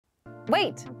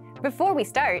Wait! Before we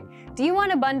start, do you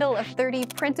want a bundle of 30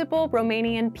 printable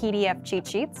Romanian PDF cheat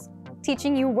sheets,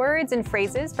 teaching you words and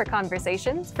phrases for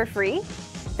conversations for free?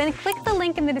 Then click the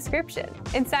link in the description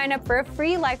and sign up for a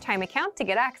free lifetime account to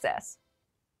get access.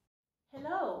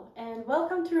 Hello, and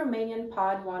welcome to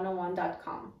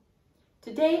RomanianPod101.com.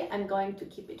 Today I'm going to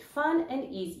keep it fun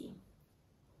and easy.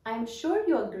 I'm sure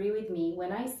you agree with me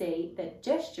when I say that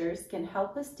gestures can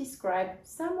help us describe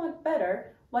somewhat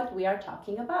better what we are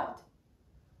talking about.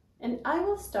 And I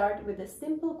will start with a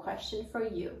simple question for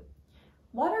you.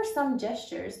 What are some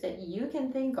gestures that you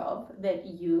can think of that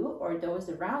you or those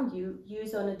around you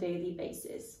use on a daily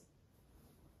basis?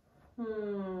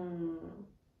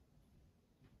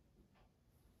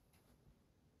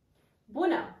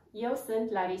 Bună, eu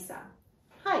sunt Larisa.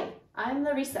 Hi, I'm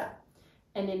Larisa.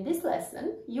 And in this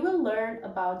lesson, you will learn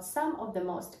about some of the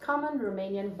most common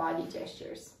Romanian body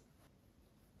gestures.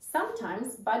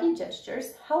 Sometimes body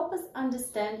gestures help us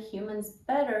understand humans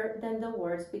better than the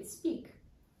words we speak.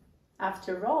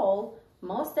 After all,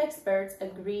 most experts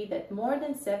agree that more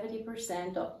than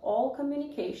 70% of all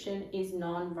communication is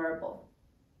non-verbal.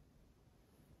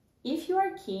 If you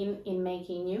are keen in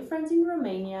making new friends in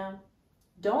Romania,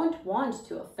 don't want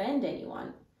to offend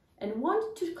anyone, and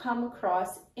want to come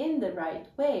across in the right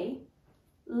way,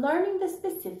 learning the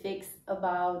specifics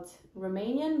about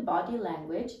Romanian body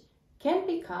language can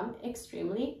become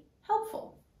extremely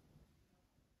helpful.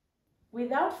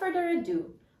 Without further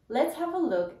ado, let's have a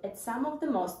look at some of the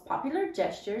most popular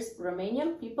gestures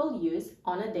Romanian people use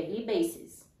on a daily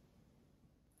basis.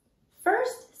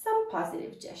 First, some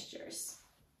positive gestures.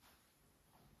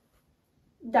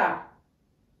 Da.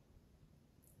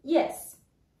 Yes.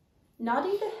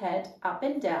 Nodding the head up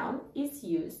and down is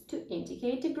used to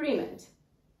indicate agreement.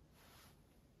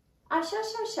 Așa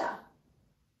și așa.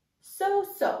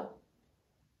 So.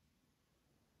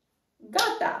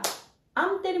 Gata,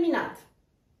 am terminat.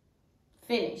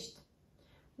 Finished.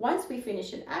 Once we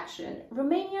finish an action,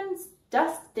 Romanians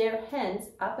dust their hands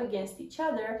up against each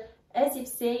other as if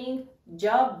saying,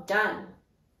 job done.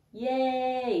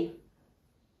 Yay!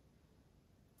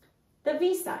 The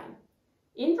V sign.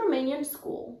 In Romanian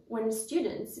school, when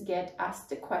students get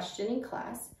asked a question in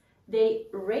class, they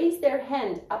raise their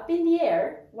hand up in the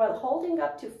air while holding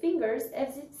up two fingers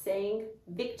as if saying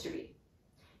victory.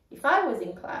 If I was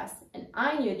in class and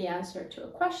I knew the answer to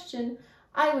a question,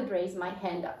 I would raise my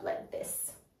hand up like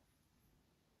this.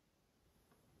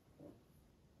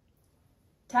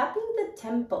 Tapping the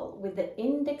temple with the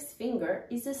index finger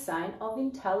is a sign of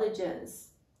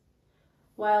intelligence,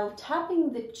 while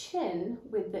tapping the chin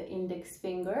with the index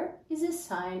finger is a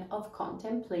sign of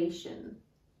contemplation.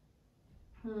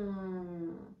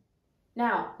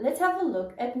 Now, let's have a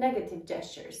look at negative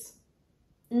gestures.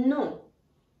 Nu.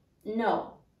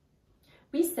 No.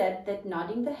 We said that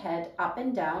nodding the head up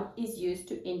and down is used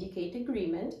to indicate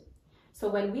agreement. So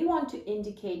when we want to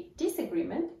indicate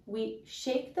disagreement, we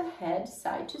shake the head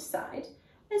side to side,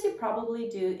 as you probably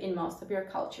do in most of your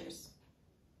cultures.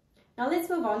 Now let's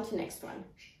move on to next one.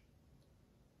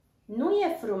 Nu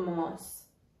e frumos.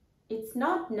 It's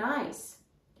not nice.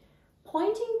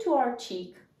 Pointing to our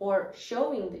cheek or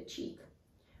showing the cheek.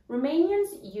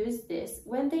 Romanians use this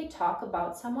when they talk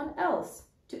about someone else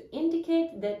to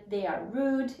indicate that they are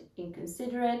rude,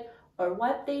 inconsiderate, or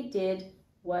what they did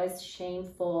was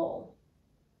shameful.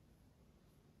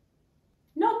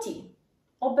 Naughty,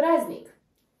 obraznic.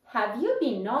 Have you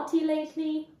been naughty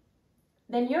lately?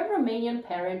 Then your Romanian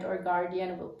parent or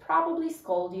guardian will probably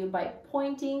scold you by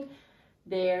pointing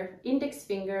their index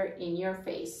finger in your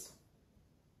face.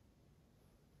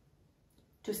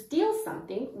 To steal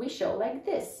something, we show like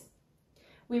this.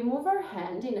 We move our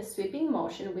hand in a sweeping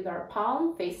motion with our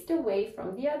palm faced away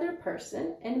from the other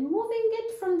person and moving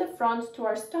it from the front to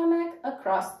our stomach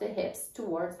across the hips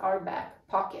towards our back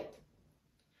pocket.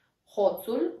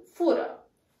 Hoțul fură.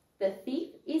 The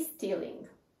thief is stealing.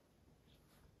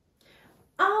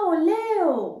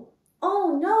 Aoleu!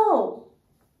 Oh no!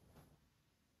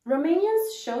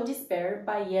 Romanians show despair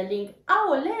by yelling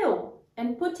Aoleu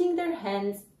and putting their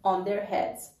hands on their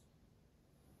heads.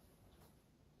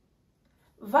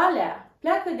 Valea,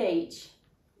 pleacă de aici.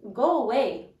 Go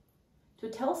away. To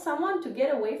tell someone to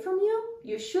get away from you,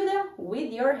 you shoot them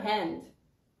with your hand.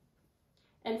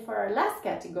 And for our last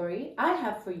category, I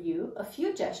have for you a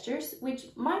few gestures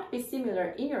which might be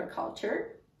similar in your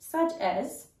culture, such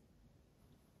as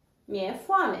Mi-e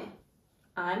foame.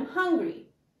 I'm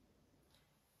hungry.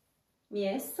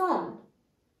 Mi-e somn.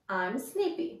 I'm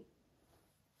sleepy.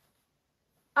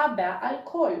 A bea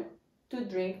alcool. To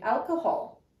drink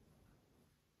alcohol.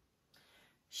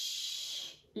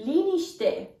 Shh,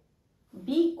 liniște.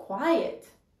 Be quiet.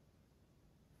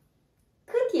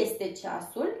 este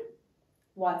ceasul?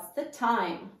 What's the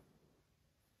time?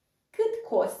 Cât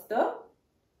costă?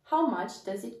 How much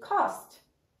does it cost?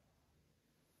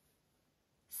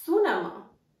 Sună-mă.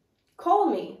 Call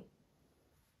me.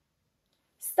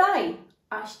 Stai,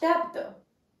 așteaptă.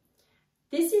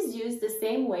 This is used the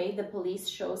same way the police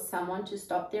shows someone to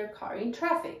stop their car in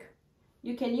traffic.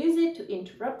 You can use it to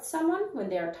interrupt someone when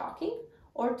they are talking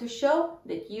or to show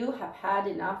that you have had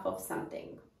enough of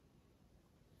something.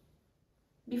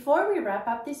 Before we wrap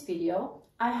up this video,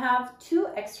 I have 2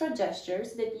 extra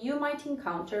gestures that you might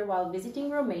encounter while visiting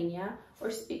Romania or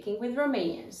speaking with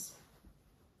Romanians.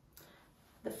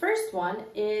 The first one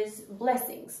is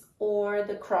blessings or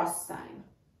the cross sign.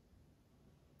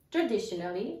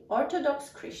 Traditionally, Orthodox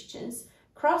Christians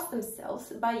cross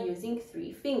themselves by using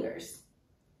 3 fingers.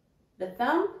 The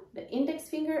thumb, the index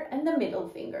finger, and the middle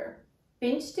finger,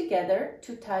 pinched together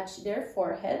to touch their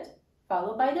forehead,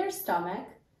 followed by their stomach,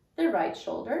 the right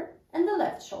shoulder, and the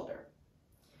left shoulder.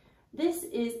 This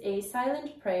is a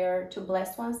silent prayer to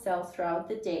bless oneself throughout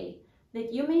the day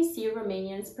that you may see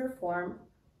Romanians perform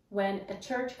when a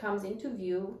church comes into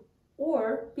view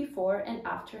or before and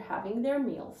after having their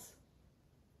meals.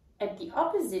 At the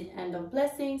opposite end of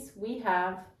blessings, we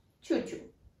have ciuciu,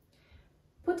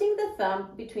 putting the thumb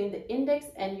between the index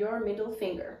and your middle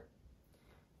finger.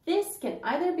 This can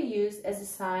either be used as a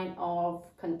sign of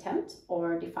contempt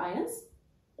or defiance,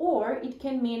 or it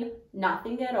can mean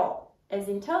nothing at all, as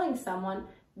in telling someone,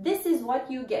 this is what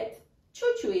you get.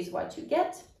 Ciuciu is what you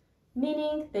get,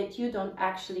 meaning that you don't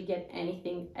actually get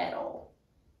anything at all.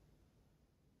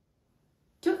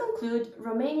 To conclude,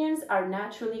 Romanians are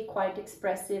naturally quite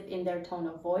expressive in their tone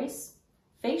of voice,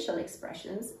 facial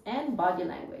expressions, and body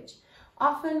language,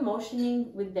 often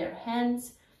motioning with their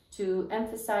hands to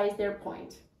emphasize their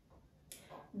point.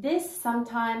 This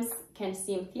sometimes can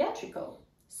seem theatrical,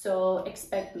 so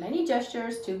expect many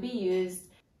gestures to be used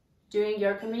during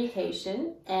your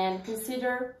communication and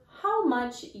consider how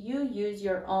much you use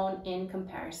your own in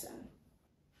comparison.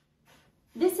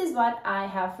 This is what I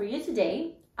have for you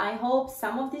today. I hope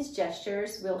some of these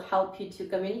gestures will help you to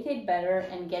communicate better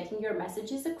and getting your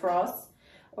messages across,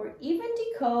 or even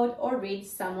decode or read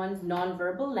someone's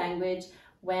nonverbal language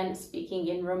when speaking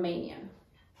in Romanian.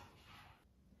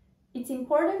 It's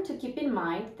important to keep in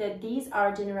mind that these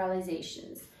are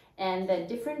generalizations and that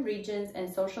different regions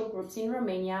and social groups in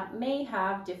Romania may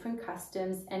have different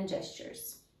customs and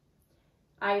gestures.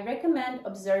 I recommend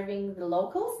observing the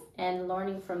locals and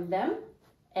learning from them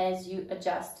as you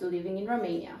adjust to living in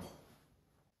Romania.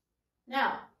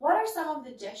 Now, what are some of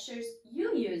the gestures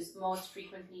you use most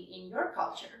frequently in your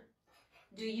culture?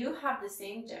 Do you have the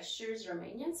same gestures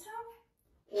Romanians have?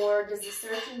 Or does a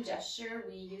certain gesture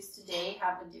we use today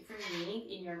have a different meaning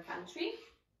in your country?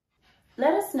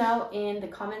 Let us know in the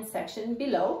comment section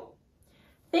below.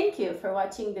 Thank you for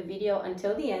watching the video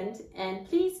until the end, and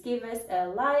please give us a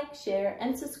like, share,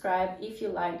 and subscribe if you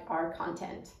liked our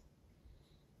content.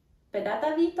 Pe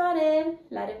data viitoare!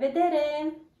 La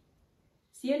revedere!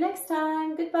 See you next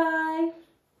time! Goodbye!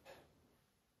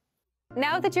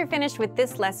 Now that you're finished with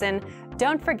this lesson,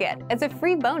 don't forget, as a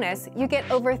free bonus, you get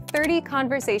over 30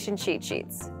 conversation cheat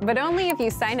sheets, but only if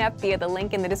you sign up via the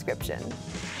link in the description.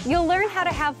 You'll learn how to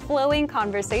have flowing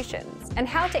conversations and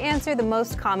how to answer the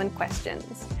most common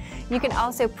questions. You can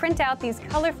also print out these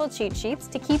colorful cheat sheets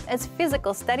to keep as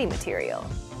physical study material.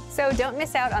 So don't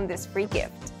miss out on this free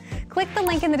gift. Click the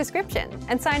link in the description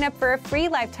and sign up for a free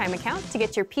lifetime account to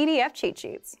get your PDF cheat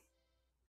sheets.